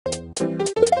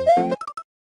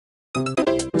Oh,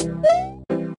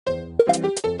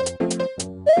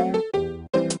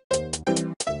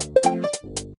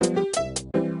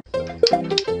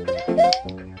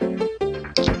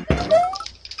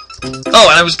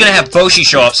 and I was gonna have Boshi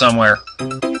show up somewhere.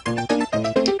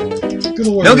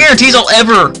 No guarantees I'll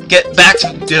ever get back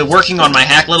to working on my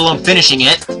hack, let alone finishing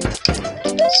it.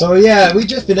 So yeah, we've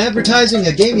just been advertising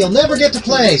a game you'll never get to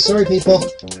play. Sorry, people.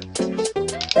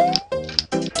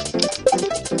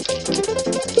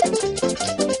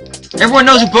 Everyone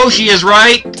knows who Boshi is,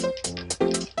 right?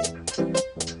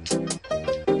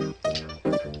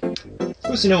 Of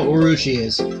course you know what Urushi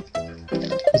is.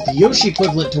 It's the Yoshi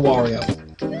equivalent to Wario.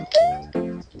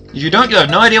 If you don't, you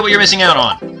have no idea what you're missing out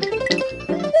on.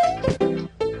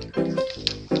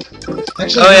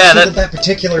 Actually, oh, yeah, that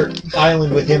particular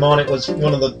island with him on it was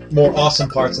one of the more awesome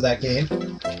parts of that game.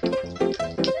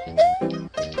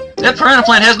 That piranha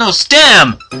plant has no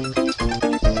stem!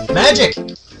 Magic!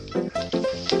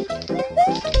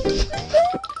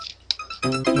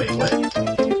 Wait, what?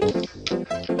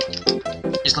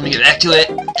 Just let me get back to it.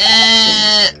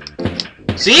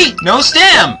 See? No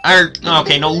stem!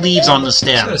 Okay, no leaves on the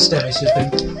stem. It's not a stem, it's just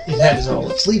been... It had his all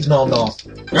its leaves gnawned off.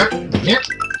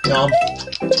 Nom.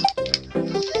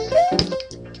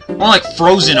 More like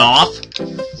frozen off.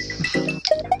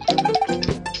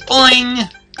 Boing!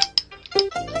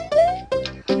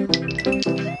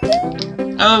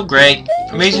 Oh, great.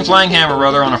 Amazing flying hammer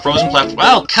roller on a frozen platform.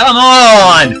 Oh, come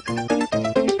on!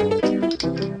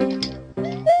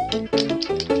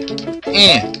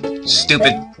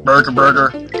 Stupid burger.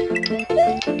 Burger?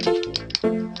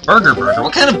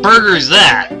 What kind of burger is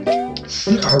that?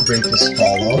 Our rapist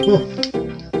follow.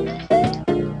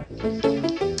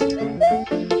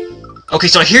 Okay,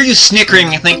 so I hear you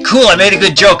snickering and think, cool, I made a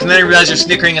good joke, and then I realize you're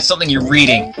snickering at something you're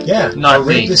reading. Yeah, not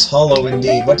me. Rapist hollow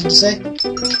indeed. What did you say?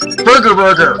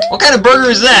 Burger. What kind of burger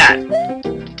is that?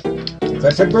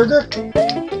 Fred burger?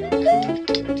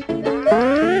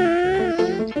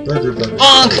 Burger.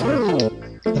 Bonk!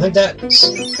 I think that's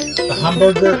a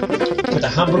hamburger with a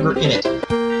hamburger in it.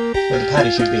 Where the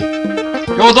patty should be.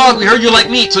 Yo, dog, we heard you like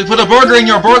meat, so we put a burger in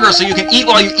your burger so you can eat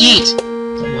while you eat.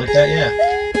 Something like that, yeah.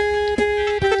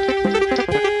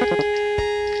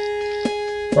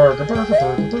 Burger.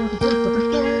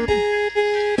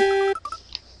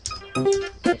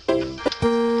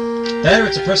 There,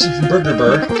 it's a person from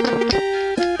Burgerberg.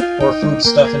 Or food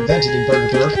stuff invented in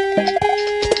Burgerberg.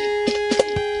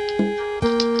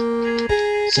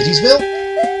 Citiesville?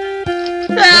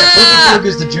 Ah! Yeah, Burgerberg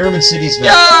is the German Citiesville.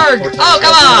 Yarg! Oh,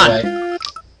 come on!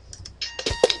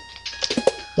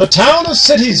 The town of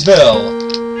Citiesville!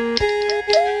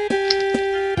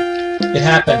 It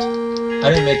happened. I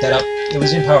didn't make that up. It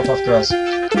was in Powerpuff Girls. And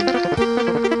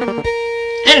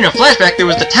in a flashback, there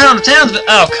was the town of Townsville.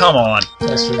 Oh, come on.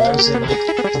 That's true. That was in, like,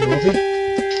 the movie.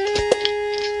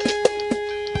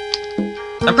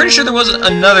 I'm pretty sure there was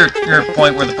another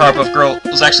point where the Powerpuff Girl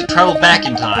was actually traveled back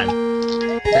in time.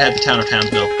 That had the town of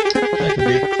Townsville. That could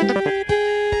be.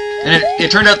 And it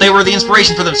turned out they were the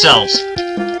inspiration for themselves.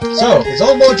 So, it's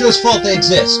all Mojo's fault they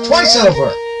exist. Twice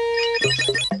over!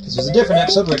 This was a different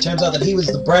episode where it turns out that he was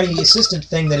the bratty assistant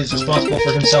thing that is responsible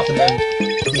for himself and then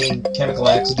being chemical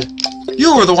accident.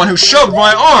 You were the one who shoved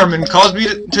my arm and caused me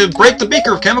to break the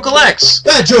beaker of Chemical X!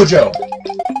 That Jojo!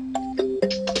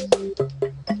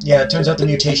 Yeah, it turns out the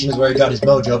mutation is where he got his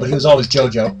mojo, but he was always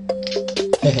Jojo.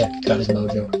 Heh got his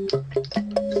mojo.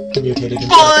 He mutated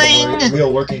himself over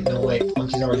real working... No, wait,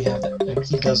 monkeys already have that.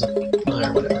 He doesn't.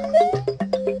 Or whatever.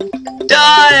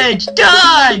 Dodge!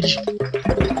 Dodge!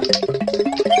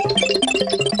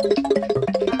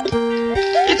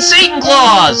 It's Satan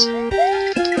Claus!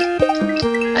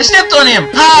 I stepped on him!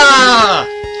 Ha!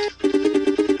 I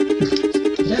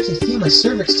can actually feel my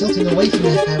cervix tilting away from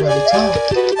that guy while we talk.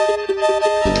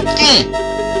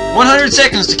 100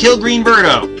 seconds to kill Green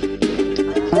Birdo.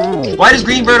 Why does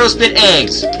Green Birdo spit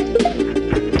eggs?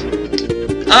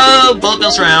 Oh, bullet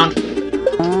bills around.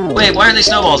 Wait, why are they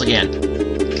snowballs again?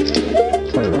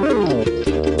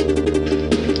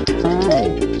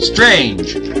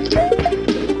 Strange.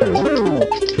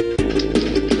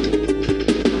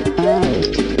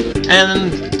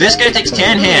 And this guy takes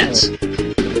 10 hits.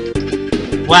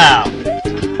 Wow.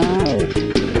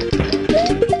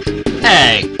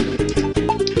 Hey.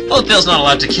 Bullet Bill's not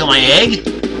allowed to kill my egg.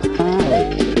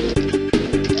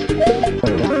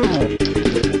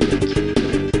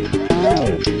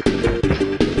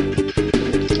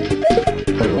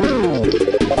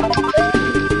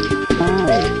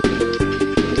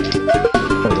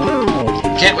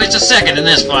 Can't waste a second in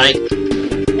this fight.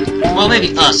 Well,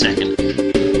 maybe a second.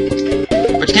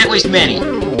 But you can't waste many.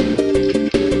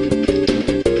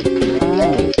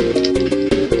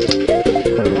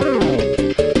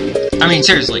 mean,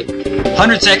 seriously.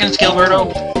 100 seconds to kill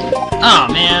Birdo? Aw,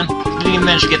 oh, man. Didn't even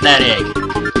manage to get that egg.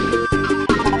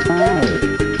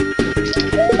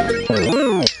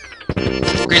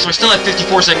 Okay, so I still have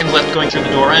 54 seconds left going through the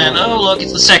door, and oh look,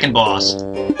 it's the second boss.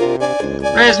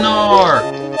 Reznor!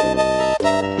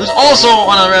 Who's also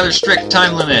on a rather strict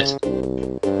time limit.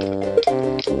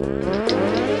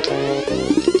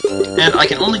 And I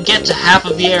can only get to half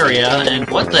of the area, and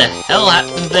what the hell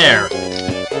happened there?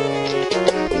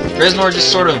 Reznor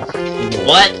just sort of...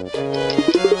 what?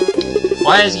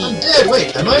 Why is he... I'm dead!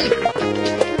 Wait, am I?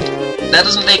 That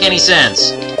doesn't make any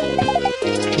sense.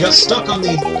 You got stuck on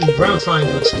the brown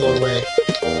triangle to explode away.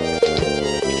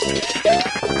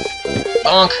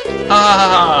 Bonk! Ha ha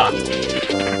ha!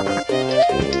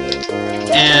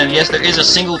 And yes, there is a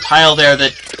single tile there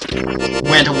that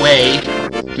went away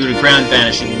due to ground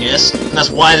vanishing, yes. And that's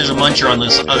why there's a muncher on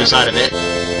this other side of it.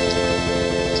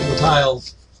 Single tile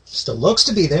still looks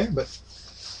to be there, but...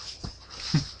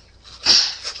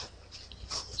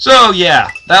 So,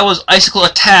 yeah, that was Icicle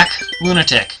Attack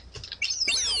Lunatic.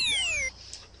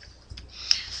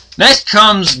 Next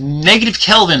comes Negative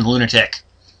Kelvin Lunatic.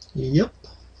 Yep.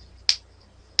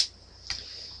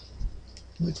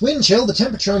 With wind chill, the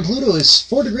temperature on Pluto is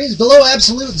 4 degrees below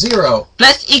absolute zero.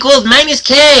 Plus equals minus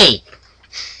K!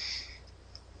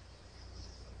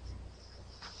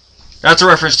 That's a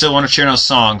reference to one of Cherno's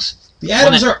songs. The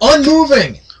atoms are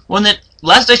unmoving! One that,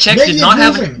 last I checked,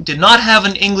 did not have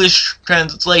an English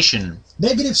translation.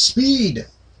 Negative speed.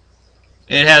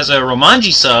 It has a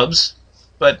Romanji subs,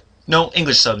 but no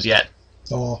English subs yet.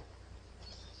 Oh.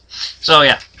 So,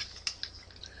 yeah.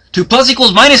 2 plus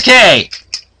equals minus K!